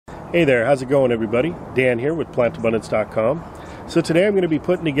Hey there, how's it going everybody? Dan here with plantabundance.com. So today I'm going to be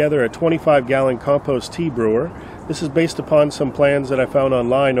putting together a 25-gallon compost tea brewer. This is based upon some plans that I found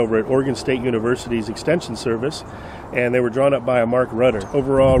online over at Oregon State University's Extension Service, and they were drawn up by a Mark Rudder.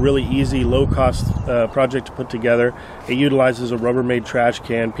 Overall, really easy, low-cost project to put together. It utilizes a Rubbermaid trash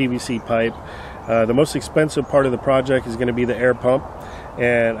can, PVC pipe. The most expensive part of the project is going to be the air pump,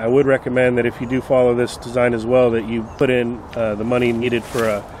 and I would recommend that if you do follow this design as well, that you put in the money needed for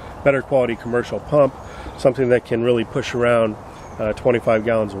a better quality commercial pump, something that can really push around 25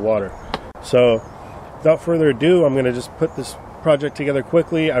 gallons of water. So without further ado, I'm going to just put this project together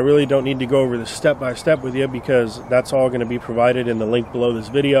quickly. I really don't need to go over this step by step with you because that's all going to be provided in the link below this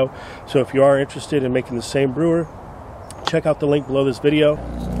video. So if you are interested in making the same brewer, check out the link below this video.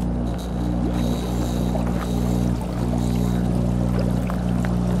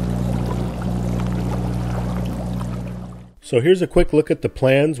 So here's a quick look at the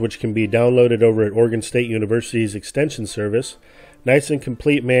plans, which can be downloaded over at Oregon State University's Extension Service. Nice and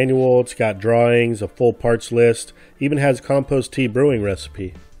complete manual. It's got drawings, a full parts list, even has compost tea brewing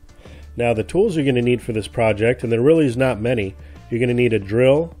recipe. Now the tools you're going to need for this project, and there really is not many, you're going to need a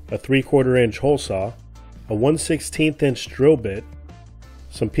drill, a 3/4 inch hole saw, a 1/16 inch drill bit,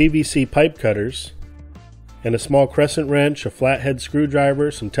 some PVC pipe cutters, and a small crescent wrench, a flathead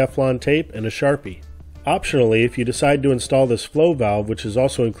screwdriver, some Teflon tape, and a Sharpie. Optionally, if you decide to install this flow valve, which is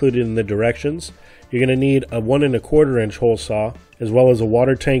also included in the directions, you're going to need a 1 1/4 inch hole saw, as well as a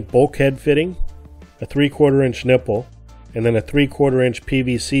water tank bulkhead fitting, a 3/4 inch nipple, and then a 3/4 inch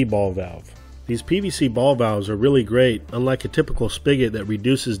PVC ball valve. These PVC ball valves are really great. Unlike a typical spigot that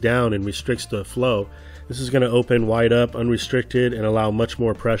reduces down and restricts the flow, this is going to open wide up, unrestricted, and allow much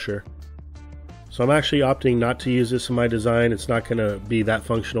more pressure. So I'm actually opting not to use this in my design. It's not going to be that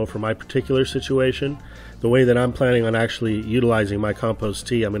functional for my particular situation. The way that I'm planning on actually utilizing my compost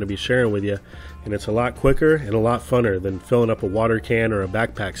tea, I'm going to be sharing with you, and it's a lot quicker and a lot funner than filling up a water can or a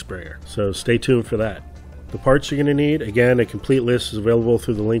backpack sprayer. So stay tuned for that. The parts you're going to need, again, a complete list is available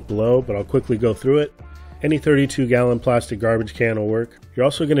through the link below, but I'll quickly go through it. Any 32-gallon plastic garbage can will work. You're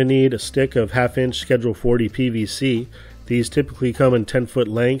also going to need a stick of 1/2 inch Schedule 40 PVC. These typically come in 10-foot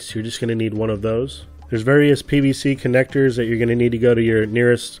lengths. You're just going to need one of those. There's various PVC connectors that you're going to need to go to your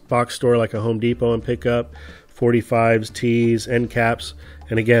nearest box store like a Home Depot and pick up. 45s, T's, end caps,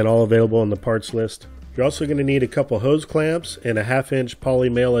 and again, all available on the parts list. You're also going to need a couple hose clamps and a 1/2 inch poly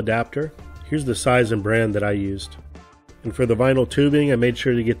male adapter. Here's the size and brand that I used. And for the vinyl tubing, I made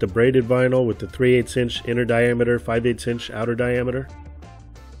sure to get the braided vinyl with the 3/8 inch inner diameter, 5/8 inch outer diameter.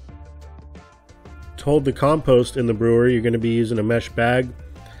 To hold the compost in the brewer, you're going to be using a mesh bag.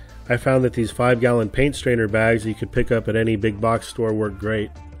 I found that these 5-gallon paint strainer bags that you could pick up at any big box store work great.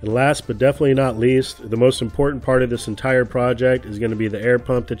 And last but definitely not least, the most important part of this entire project is going to be the air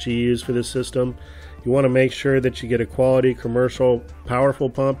pump that you use for this system. You want to make sure that you get a quality, commercial, powerful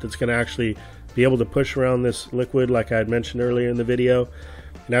pump that's going to actually be able to push around this liquid like I had mentioned earlier in the video.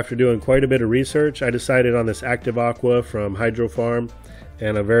 And after doing quite a bit of research, I decided on this Active Aqua from Hydro Farm,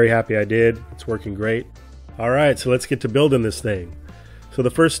 and I'm very happy I did. It's working great. Alright, so let's get to building this thing. So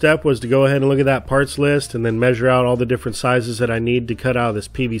the first step was to go ahead and look at that parts list and then measure out all the different sizes that I need to cut out of this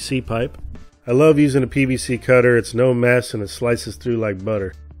PVC pipe. I love using a PVC cutter. It's no mess and it slices through like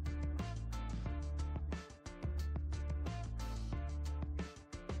butter.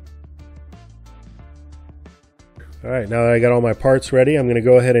 Alright, now that I got all my parts ready, I'm going to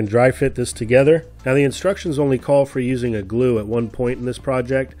go ahead and dry fit this together. Now the instructions only call for using a glue at one point in this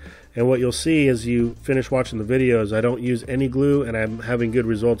project, and what you'll see as you finish watching the video is I don't use any glue and I'm having good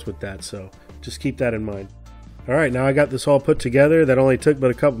results with that, so just keep that in mind. Alright, now I got this all put together. That only took but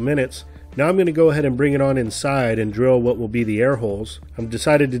a couple minutes. Now I'm going to go ahead and bring it on inside and drill what will be the air holes. I've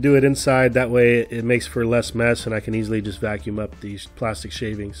decided to do it inside, that way it makes for less mess and I can easily just vacuum up these plastic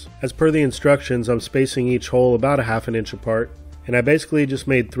shavings. As per the instructions, I'm spacing each hole about 1/2 inch apart, and I basically just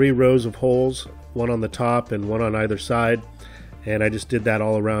made 3 rows of holes, one on the top and one on either side, and I just did that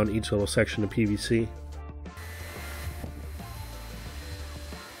all around each little section of PVC.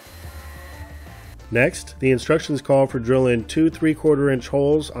 Next, the instructions call for drilling 2 3/4 inch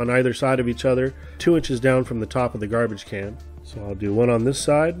holes on either side of each other, 2 inches down from the top of the garbage can. So I'll do one on this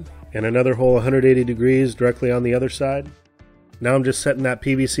side and another hole 180 degrees directly on the other side. Now I'm just setting that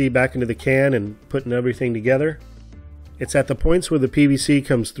PVC back into the can and putting everything together. It's at the points where the PVC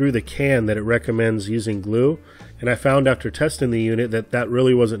comes through the can that it recommends using glue, and I found after testing the unit that that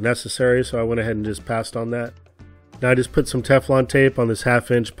really wasn't necessary, so I went ahead and just passed on that. Now I just put some Teflon tape on this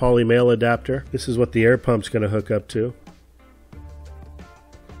 1/2 inch poly male adapter. This is what the air pump's going to hook up to.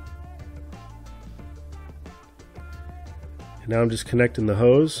 Now I'm just connecting the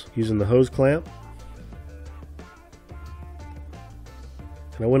hose using the hose clamp.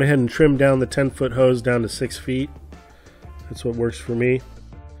 And I went ahead and trimmed down the 10-foot hose down to 6 feet. That's what works for me.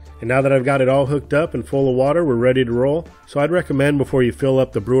 And now that I've got it all hooked up and full of water, we're ready to roll. So I'd recommend before you fill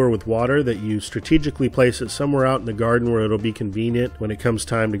up the brewer with water that you strategically place it somewhere out in the garden where it'll be convenient when it comes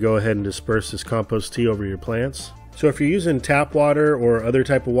time to go ahead and disperse this compost tea over your plants. So if you're using tap water or other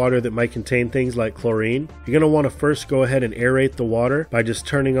type of water that might contain things like chlorine, you're going to want to first go ahead and aerate the water by just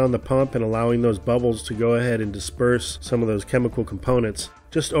turning on the pump and allowing those bubbles to go ahead and disperse some of those chemical components.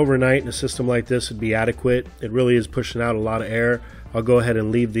 Just overnight in a system like this would be adequate. It really is pushing out a lot of air. I'll go ahead and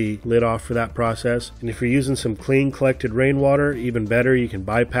leave the lid off for that process. And if you're using some clean collected rainwater, even better, you can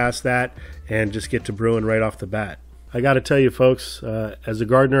bypass that and just get to brewing right off the bat. I got to tell you folks, as a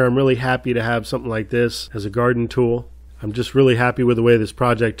gardener, I'm really happy to have something like this as a garden tool. I'm just really happy with the way this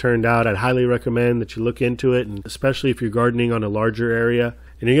project turned out. I'd highly recommend that you look into it, and especially if you're gardening on a larger area.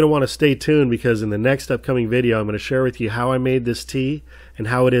 And you're going to want to stay tuned because in the next upcoming video, I'm going to share with you how I made this tea and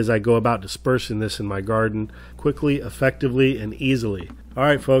how it is I go about dispersing this in my garden quickly, effectively, and easily. All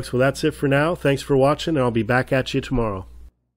right, folks, well, that's it for now. Thanks for watching, and I'll be back at you tomorrow.